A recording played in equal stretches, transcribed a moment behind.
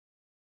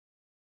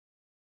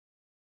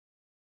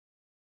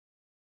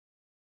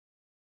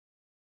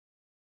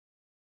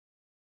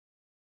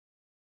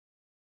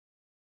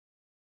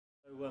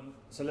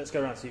So let's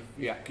go around. So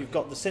you've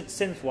got the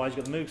synth-wise,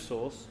 you've got the Moog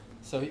source.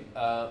 So,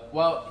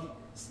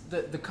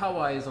 the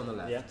Kawai is on the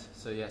left. Yeah.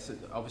 So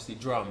obviously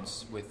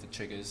drums with the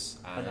triggers.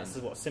 And that's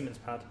the Simmons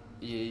pad.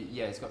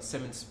 Yeah, it's got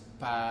Simmons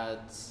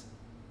pads.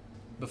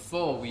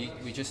 Before we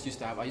just used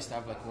to have, I used to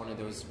have like one of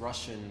those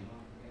Russian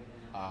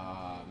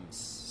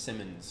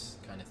Simmons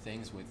kind of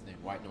things with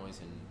white noise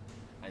and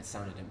it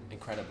sounded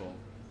incredible.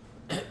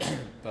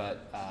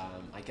 But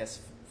I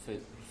guess for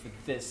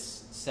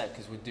this set,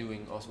 because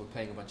we're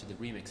playing a bunch of the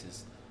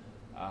remixes,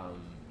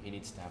 he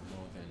needs to have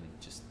more than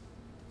just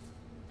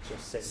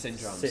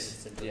synth drums.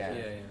 Synth, yeah.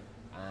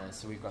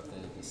 So we've got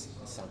the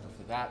sample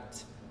for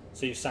that.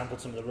 So you've sampled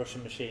some of the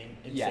Russian machine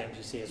into the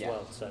MPC as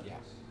well. So yeah.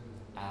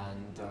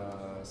 And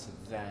so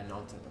then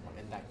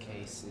in that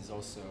case is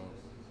also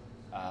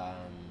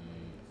an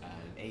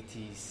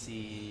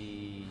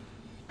ATC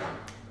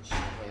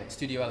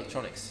Studio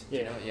Electronics. Yeah.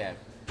 You know? Yeah.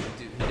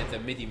 He did the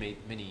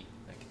mini.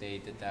 Like they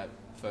did that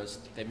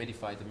first. They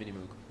midified the mini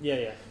Moog.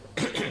 Yeah.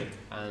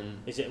 And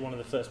is it one of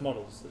the first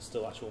models that's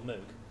still actual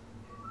Moog?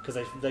 Because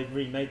they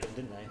remade them,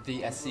 didn't they?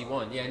 The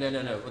SC1. Yeah.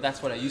 No. Well,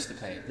 that's what I used to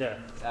play. Yeah.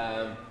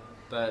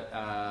 But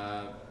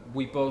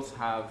we both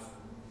have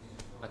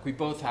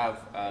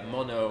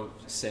mono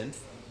synth,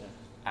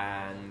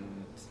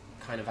 and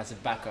kind of as a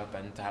backup,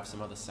 and to have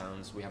some other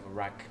sounds, we have a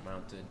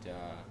rack-mounted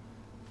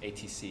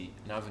ATC.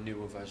 And I have a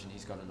newer version.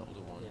 He's got an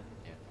older one.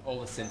 Yeah. All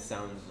the synth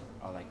sounds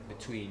are like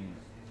between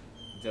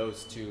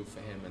those two for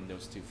him and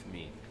those two for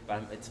me.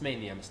 But it's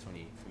mainly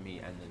MS-20 for me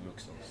and the Moog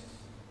source.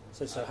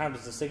 So how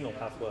does the signal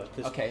path work?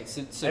 Okay,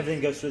 so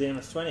everything goes through the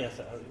MS-20. I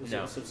thought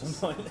no. At some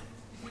point.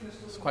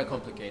 It's quite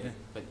complicated,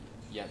 but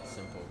yet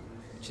simple.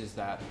 Which is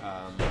that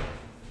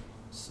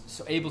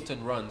so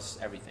Ableton runs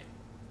everything.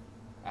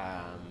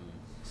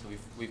 So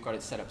we've got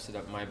it set up so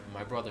that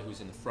my brother, who's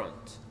in the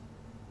front,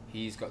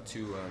 he's got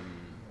two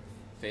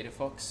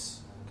Vetafox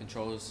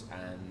controllers,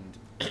 and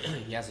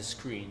he has a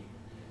screen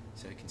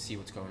so he can see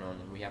what's going on.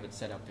 And we have it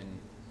set up in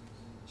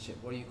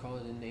what do you call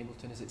it in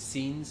Ableton? Is it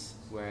scenes,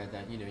 where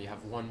that you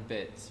have one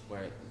bit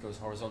where it goes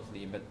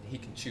horizontally, but he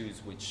can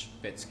choose which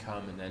bits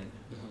come, and then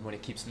when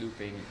it keeps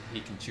looping, he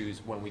can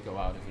choose when we go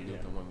out of the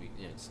loop and when we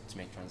to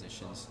make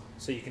transitions.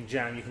 So you can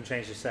jam, you can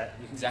change the set,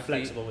 you can be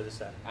flexible with the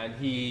set.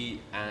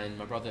 And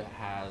my brother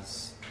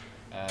has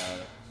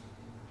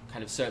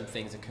kind of certain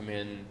things that come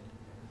in,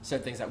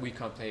 certain things that we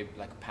can't play,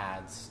 like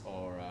pads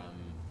or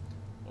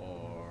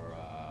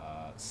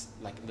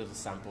like little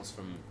samples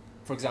from.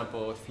 For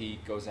example, if he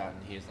goes out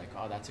and hears like,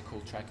 oh, that's a cool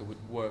track, it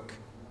would work.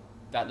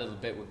 That little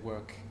bit would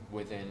work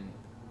within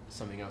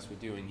something else we're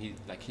doing.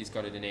 He's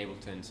got it in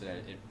Ableton so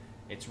that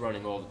it's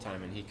running all the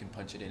time, and he can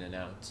punch it in and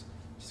out,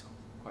 which is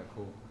quite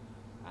cool.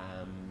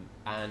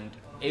 And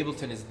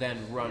Ableton is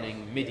then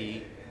running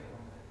MIDI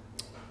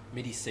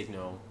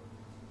signal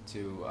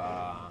to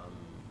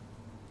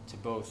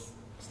both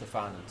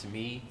Stefan and to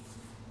me,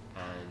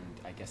 and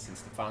I guess in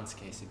Stefan's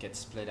case, it gets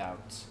split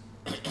out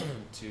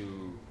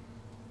to.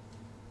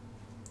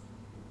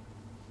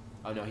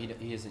 Oh no,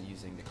 he isn't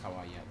using the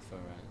Kawai yet for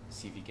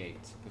CV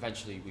Gate.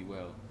 Eventually we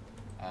will,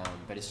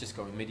 but it's just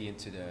going MIDI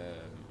into the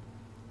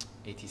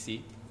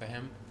ATC for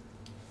him,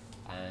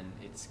 and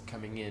it's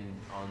coming in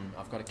on.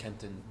 I've got a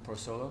Kenton Pro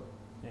Solo,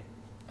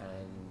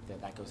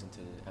 and that goes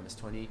into the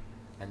MS-20,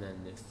 and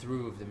then the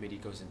through of the MIDI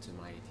goes into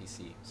my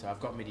ATC. So I've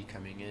got MIDI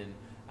coming in,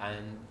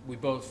 and we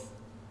both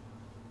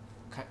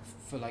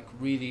for like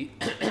really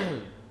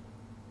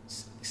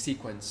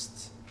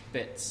sequenced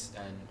bits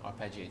and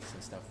arpeggiates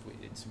and stuff.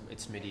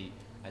 It's MIDI,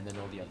 and then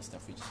all the other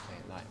stuff we just play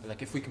it live. But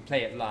like if we can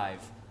play it live,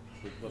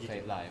 we'll play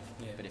it live.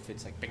 Yeah. But if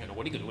it's like then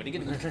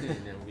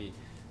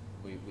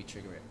we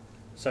trigger it.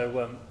 So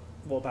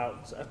what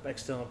about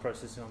external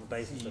processing on the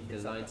bass? The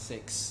Line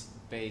 6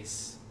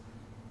 bass.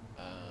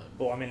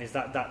 Well, I mean, is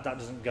that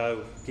doesn't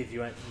go? Give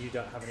you you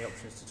don't have any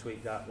options to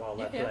tweak that while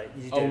they're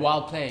playing?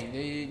 While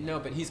playing? No,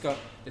 but he's got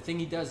the thing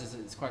he does is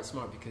it's quite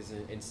smart, because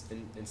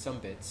in some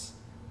bits.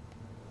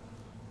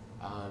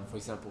 For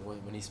example,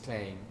 when he's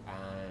playing,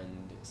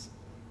 and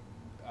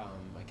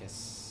I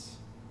guess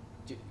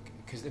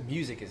because the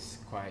music is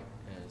quite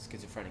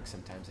schizophrenic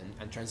sometimes,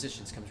 and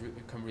transitions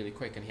come really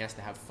quick, and he has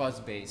to have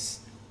fuzz bass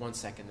 1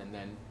 second and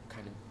then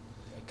kind of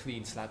a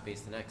clean slap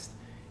bass the next.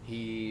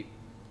 He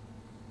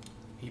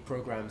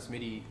programs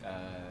MIDI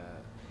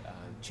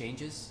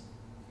changes.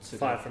 So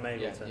fire from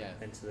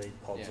Ableton into the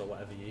pods or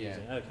whatever you're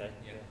using. Okay.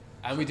 Yeah.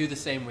 And we do the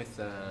same with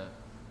the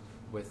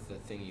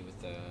thingy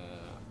with the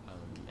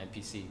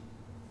MPC.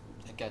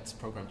 It gets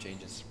program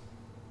changes,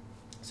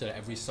 so that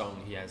every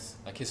song he has,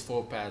 like his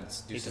 4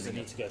 pads, he doesn't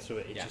need to go through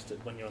it. It's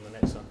just when you're on the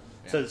next song.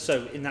 Yeah.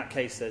 So in that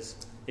case, there's,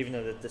 even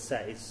though the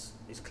set is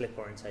clip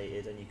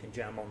orientated and you can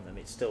jam on them,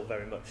 it's still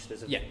very much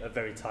there's a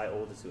very tight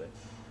order to it.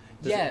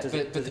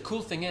 But the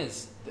cool thing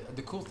is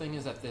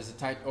that there's a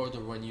tight order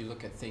when you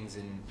look at things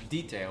in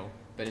detail.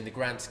 But in the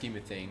grand scheme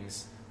of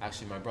things,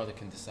 actually, my brother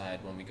can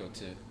decide when we go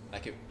to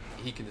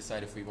he can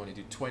decide if we want to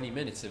do 20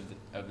 minutes of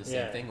the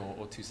same thing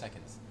or 2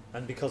 seconds.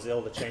 And because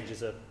all the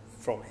changes are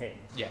from him,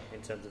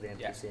 in terms of the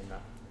MPC and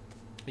that.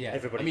 Yeah,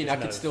 everybody. I mean, I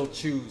could still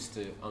choose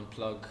to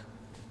unplug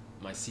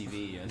my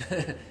CV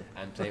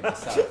and play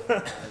myself.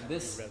 And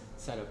this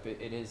setup,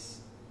 it is,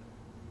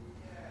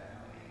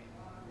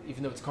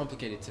 even though it's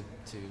complicated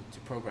to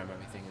program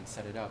everything and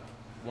set it up,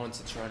 once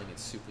it's running,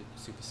 it's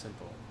super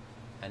simple,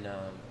 and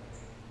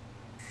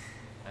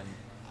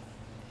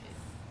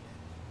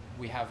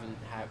we haven't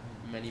had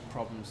many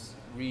problems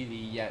really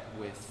yet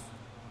with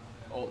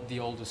all the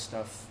older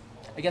stuff.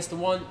 I guess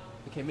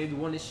maybe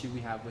one issue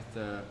we have with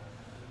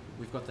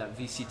we've got that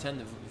VC10,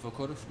 the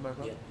vocoder from my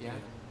brother. Yeah.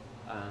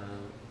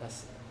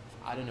 That's,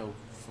 I don't know,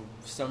 for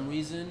some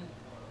reason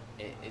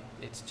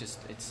it's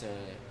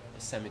a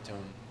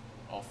semitone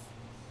off.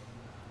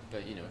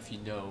 But you know, if you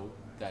know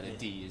that a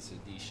D is a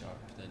D sharp,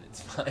 then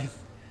it's fine.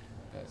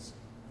 That's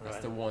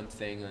the one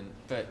thing.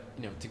 But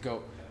you know,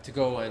 to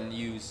go and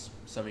use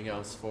something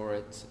else for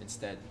it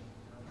instead,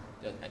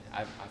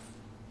 I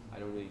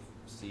don't really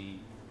see.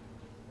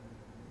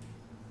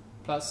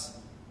 Plus,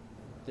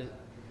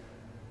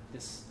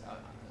 there's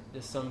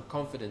some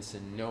confidence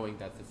in knowing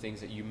that the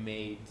things that you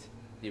made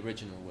the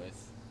original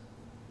with,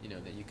 you know,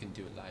 that you can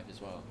do it live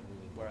as well.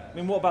 I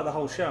mean, what about the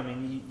whole show? I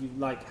mean, you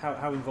like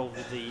how involved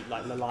with the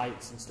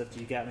lights and stuff do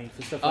you get? I mean,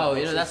 for stuff like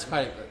you know, that's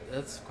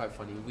quite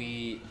funny.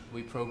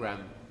 We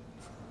program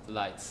the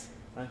lights,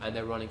 okay, and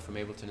they're running from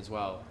Ableton as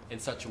well in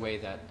such a way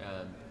that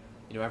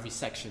you know, every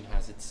section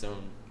has its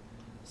own.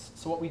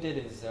 So what we did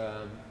is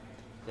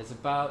there's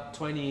about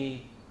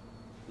 20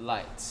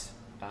 lights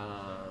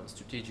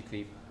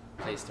strategically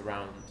placed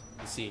around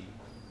the scene.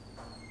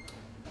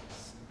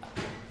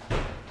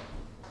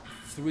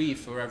 3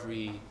 for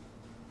every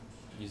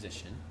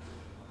musician,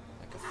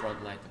 like a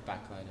front light, a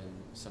back light, and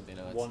something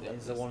else.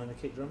 Is there one in the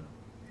kick drum?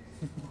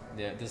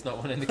 Yeah, there's not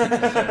one in the kick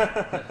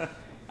drum.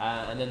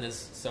 And then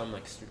there's some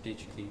like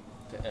strategically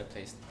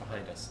placed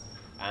behind us.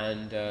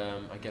 And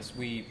I guess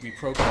we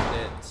programmed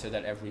it so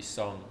that every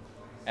song,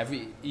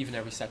 every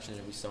section,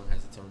 every song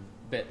has its own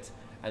bit.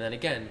 And then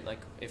again,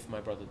 like if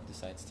my brother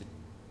decides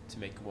to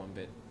make one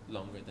bit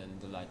longer, then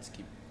the lights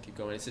keep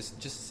going. It's just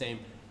the same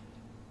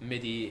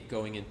MIDI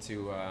going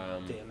into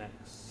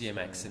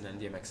DMX, and then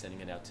DMX sending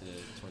it out to the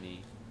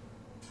 20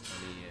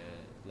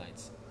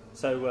 lights.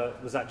 So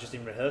was that just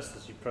in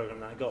rehearsals you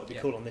programmed that? It'd be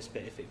cool on this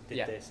bit if it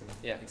did this. And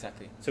yeah,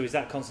 exactly. So is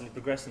that constantly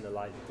progressing the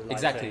light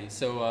exactly. Thing?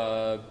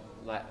 So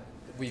like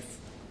we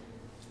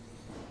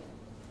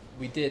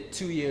did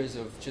 2 years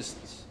of just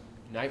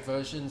night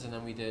versions, and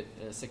then we did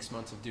 6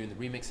 months of doing the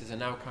remixes, and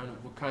now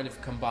we're kind of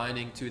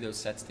combining 2 of those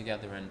sets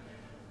together.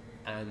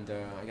 And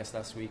I guess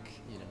last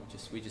week, you know,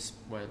 we just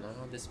went,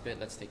 oh, this bit,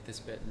 let's take this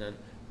bit, and then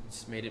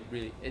just made it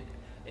really,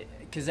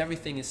 because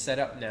everything is set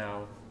up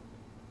now.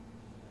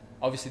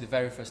 Obviously, the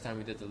very first time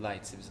we did the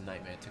lights, it was a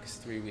nightmare. It took us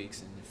 3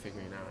 weeks and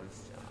figuring it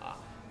out.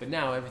 But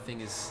now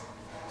everything is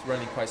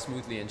running quite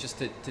smoothly, and just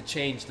to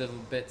change little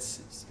bits,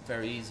 it's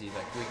very easy.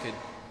 Like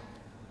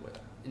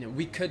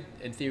we could,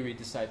 in theory,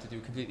 decide to do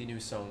a completely new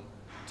song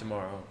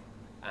tomorrow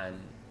and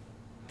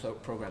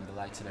program the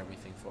lights and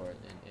everything for it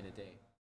in a day.